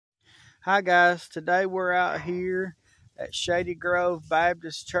Hi guys, today we're out here at Shady Grove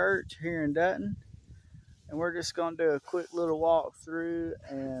Baptist Church here in Dutton, and we're just going to do a quick little walk through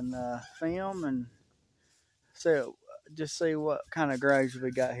and film and see what kind of graves we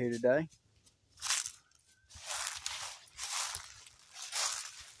got here today.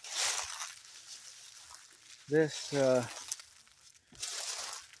 This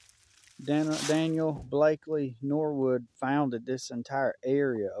Daniel Blakely Norwood founded this entire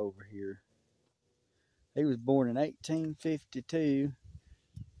area over here. He was born in 1852,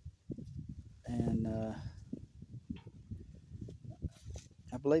 and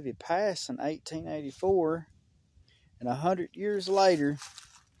I believe he passed in 1884. And 100 years later,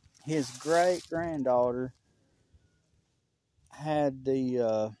 his great granddaughter had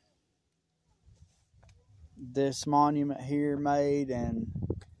this monument here made, and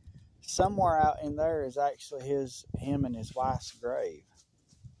somewhere out in there is actually him and his wife's grave.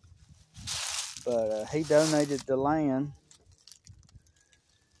 But he donated the land,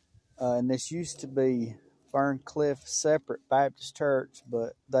 and this used to be Ferncliff Separate Baptist Church,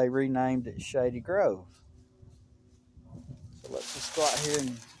 but they renamed it Shady Grove. So let's just go out here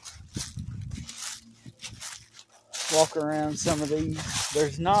and walk around some of these.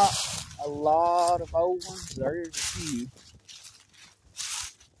 There's not a lot of old ones. There's a few,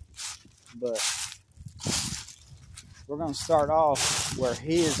 but we're going to start off where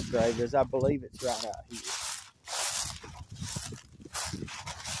his grave is. I believe it's right out here.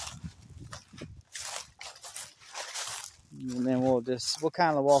 And then we'll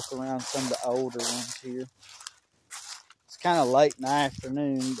kind of walk around some of the older ones here. It's kind of late in the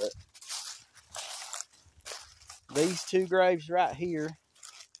afternoon, but these two graves right here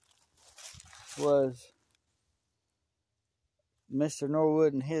was Mr.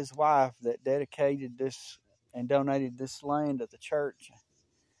 Norwood and his wife that dedicated this and donated this land to the church.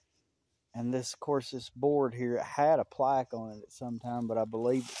 And this, of course, this board here, it had a plaque on it at some time, but I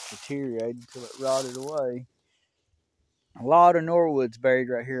believe it's deteriorated until it rotted away. A lot of Norwoods buried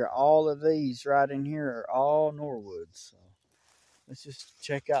right here. All of these right in here are all Norwoods. So let's just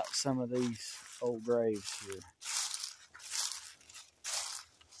check out some of these old graves here.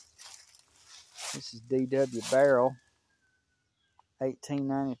 This is D.W. Barrel,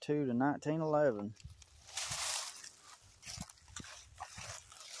 1892 to 1911.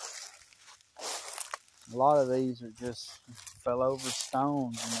 A lot of these are just fell over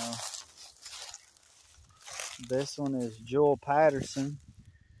stones, you know. This one is Joel Patterson,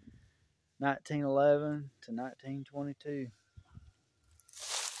 1911 to 1922.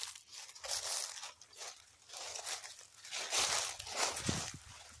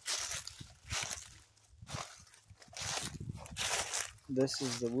 This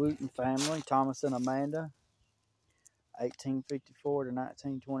is the Wooten family, Thomas and Amanda, 1854 to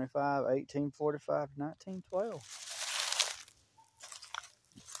 1925, 1845 to 1912.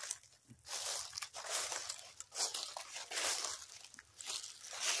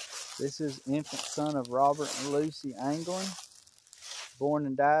 This is infant son of Robert and Lucy Anglin, born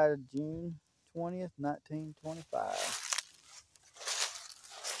and died June 20th, 1925.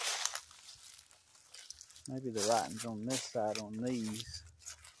 Maybe the writing's on this side on these.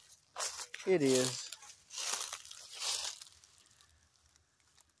 It is.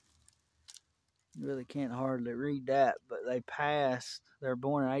 You really can't hardly read that, but they passed. They were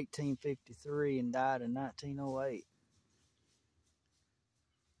born in 1853 and died in 1908.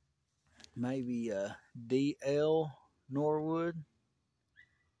 Maybe D.L. Norwood,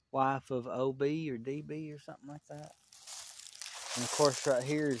 wife of O.B. or D.B. or something like that. And of course right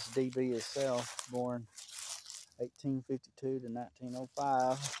here is D.B. himself, born 1852 to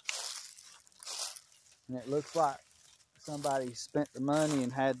 1905. And it looks like somebody spent the money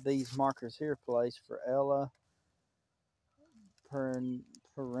and had these markers here placed for Ella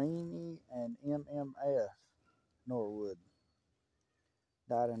Perini and MMF Norwood.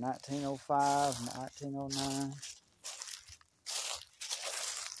 Died in 1905 and 1909.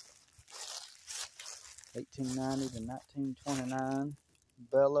 1890 to 1929.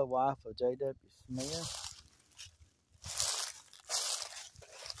 Bella, wife of J.W. Smith.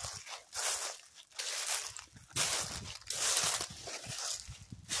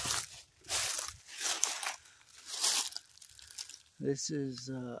 This is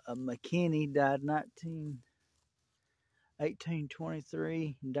a McKinney, died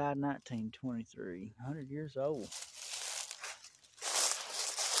 1823, died 1923, 100 years old.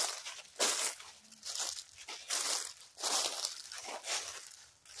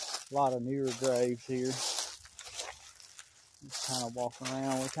 A lot of newer graves here. Just kind of walking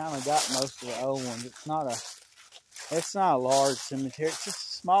around. We kind of got most of the old ones. It's not a large cemetery. It's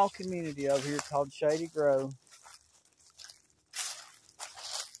just a small community over here called Shady Grove.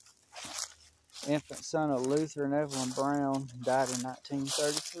 Infant son of Luther and Evelyn Brown, died in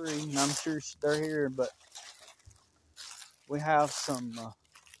 1933, and I'm sure they're here, but we have some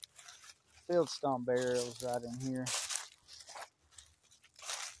fieldstone burials right in here.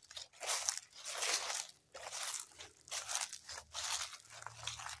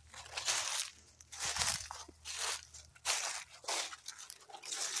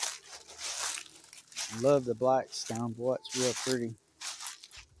 Love the black stone, boy, it's real pretty.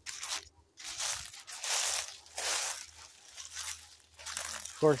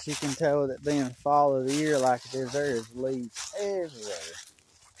 Of course, you can tell with it being fall of the year like it is, there is leaves everywhere.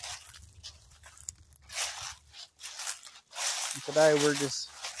 And today we're just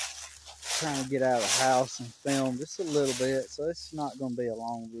trying to get out of the house and film just a little bit, so it's not going to be a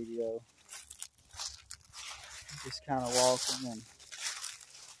long video. Just kind of walking and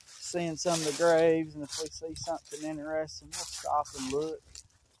seeing some of the graves, and if we see something interesting, we'll stop and look.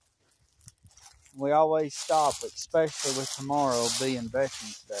 We always stop, especially with tomorrow being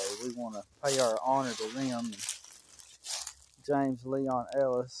Veterans Day. We want to pay our honor to them. And James Leon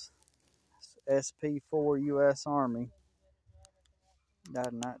Ellis, SP4 U.S. Army,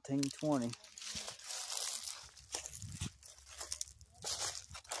 died in 1920.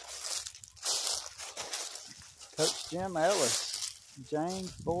 Coach Jim Ellis,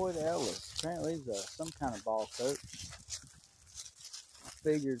 James Boyd Ellis. Apparently he's some kind of ball coach. I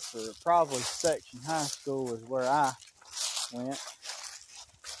figured for probably Section High School is where I went.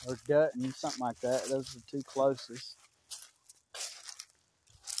 Or Dutton, something like that. Those are the two closest.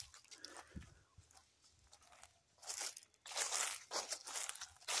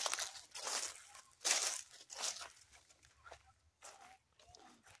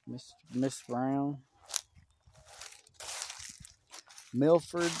 Miss Brown.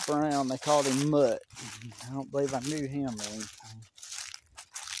 Milford Brown, they called him Mutt. I don't believe I knew him or anything.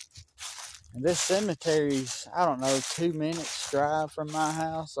 And this cemetery's, I don't know, 2 minutes drive from my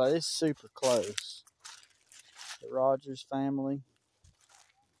house. So it's super close. The Rogers family.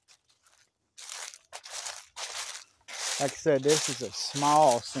 Like I said, this is a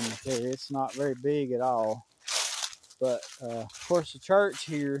small cemetery. It's not very big at all. But, of course, the church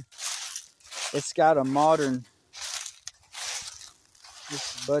here, it's got a modern,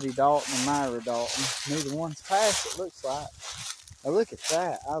 this is Buddy Dalton and Myra Dalton. Neither one's passed, it looks like. Now look at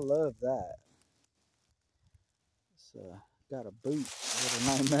that. I love that. It's got a boot with a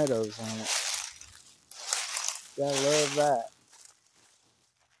name Meadows on it. Gotta love that.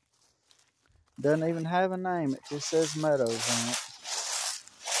 Doesn't even have a name. It just says Meadows on it.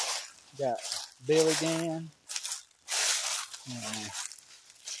 Got Billy Gann.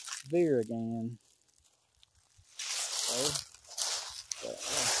 Vera Gann.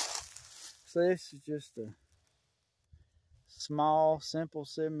 So this is just a small, simple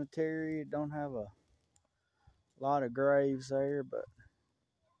cemetery. It don't have a lot of graves there, but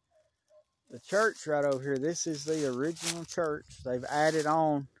the church right over here, this is the original church. They've added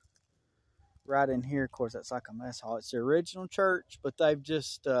on right in here. Of course, that's like a mess hall. It's the original church, but they've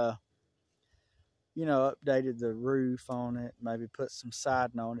just, you know, updated the roof on it, maybe put some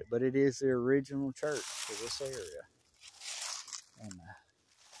siding on it, but it is the original church for this area. And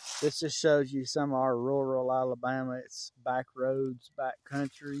this just shows you some of our rural Alabama. It's back roads, back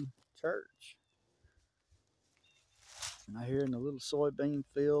country church. And I hear in a little soybean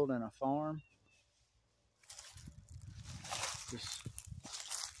field and a farm. Just,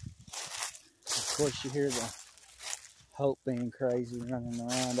 of course, you hear the Hope being crazy running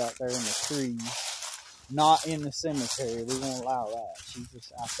around out there in the trees. Not in the cemetery. We won't allow that. She's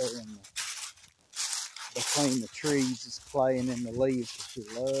just out there in between the trees, just playing in the leaves because she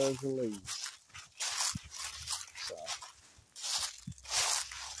loves the leaves. So,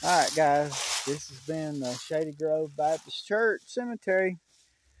 alright guys, this has been Shady Grove Baptist Church Cemetery.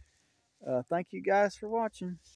 Thank you guys for watching.